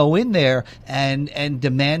to go in there and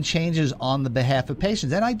demand changes on the behalf of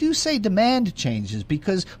patients. And I do say demand changes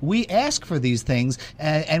because we ask for these things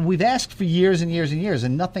and we've asked for years and years and years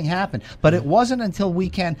and nothing happened. But it wasn't until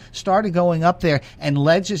WeCan started going up there and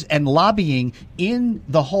lobbying in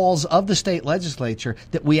the halls of the state legislature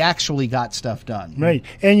that we actually got stuff done. Right.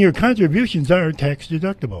 And your contributions are tax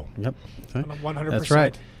deductible. Yep. 100%. That's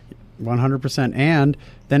right. 100%. And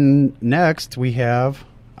then next we have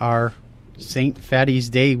our St. Fatty's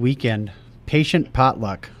Day weekend patient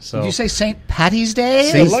potluck. So did you say St. Patty's Day?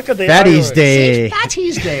 St. Fatty's Day. St.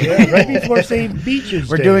 Patty's Day. Yeah, right before St. Beach's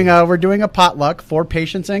Day. We're doing a potluck for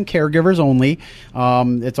patients and caregivers only.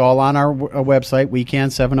 It's all on our website,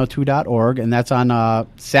 WeCan702.org, and that's on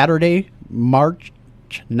Saturday, March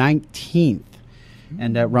 19th.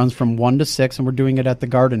 And that runs from 1 to 6, and we're doing it at the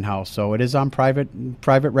Garden House. So it is on private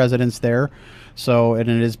residence there. So and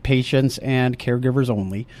it is patients and caregivers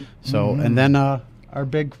only. So and then our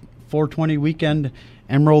big 420 weekend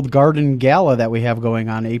Emerald Garden Gala that we have going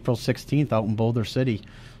on April 16th out in Boulder City.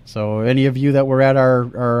 So any of you that were at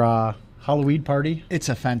our Halloween party, it's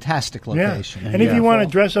a fantastic location. Yeah. And if you want to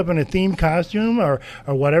dress up in a themed costume or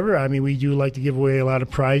whatever, I mean, we do like to give away a lot of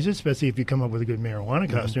prizes, especially if you come up with a good marijuana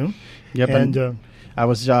costume. Yep. And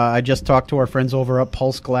I just talked to our friends over at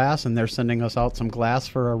Pulse Glass, and they're sending us out some glass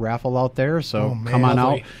for a raffle out there. So come on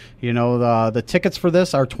out. You know, the tickets for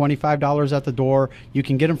this are $25 at the door. You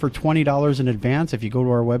can get them for $20 in advance. If you go to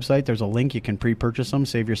our website, there's a link. You can pre-purchase them,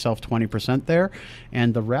 save yourself 20% there.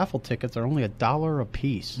 And the raffle tickets are only $1 a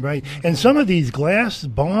piece. Right. And some of these glass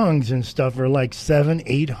bongs and stuff are like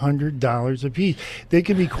 $700-800 a piece. They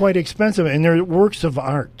can be quite expensive, and they're works of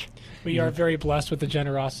art. We are very blessed with the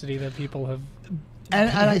generosity that people have. And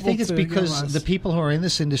I think it's because the people who are in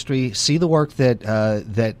this industry see the work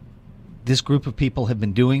that this group of people have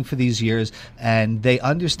been doing for these years, and they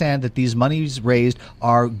understand that these monies raised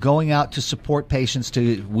are going out to support patients.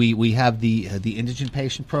 We have the indigent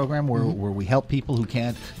patient program where we help people who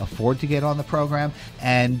can't afford to get on the program,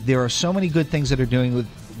 and there are so many good things that are doing with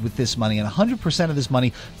this money, and 100% of this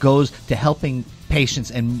money goes to helping patients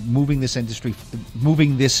and moving this industry,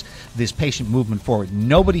 moving this patient movement forward.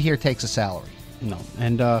 Nobody here takes a salary. No,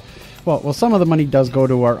 and well, some of the money does go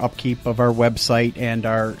to our upkeep of our website and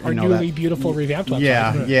our newly beautiful revamped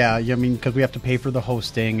website. Yeah. I mean, because we have to pay for the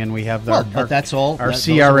hosting, and we have our that's all our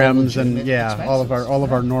CRMs and all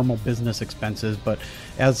of our normal business expenses. But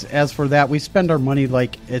as for that, we spend our money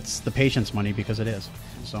like it's the patient's money, because it is.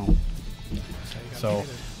 So.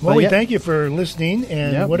 Well, we thank you for listening,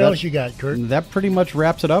 and what else you got, Kurt? That pretty much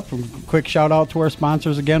wraps it up. Quick shout-out to our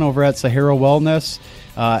sponsors again over at Sahara Wellness,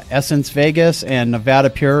 Essence Vegas, and Nevada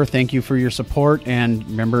Pure. Thank you for your support, and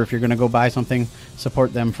remember, if you're going to go buy something,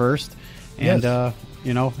 support them first. And,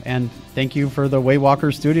 and thank you for the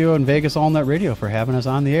Waywalker Studio and Vegas All Net Radio for having us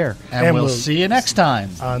on the air. And we'll see you next time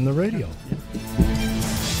on the radio.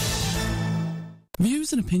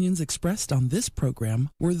 Views and opinions expressed on this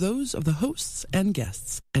program were those of the hosts and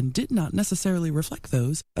guests and did not necessarily reflect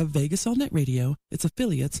those of Vegas All Net Radio, its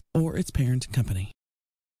affiliates, or its parent company.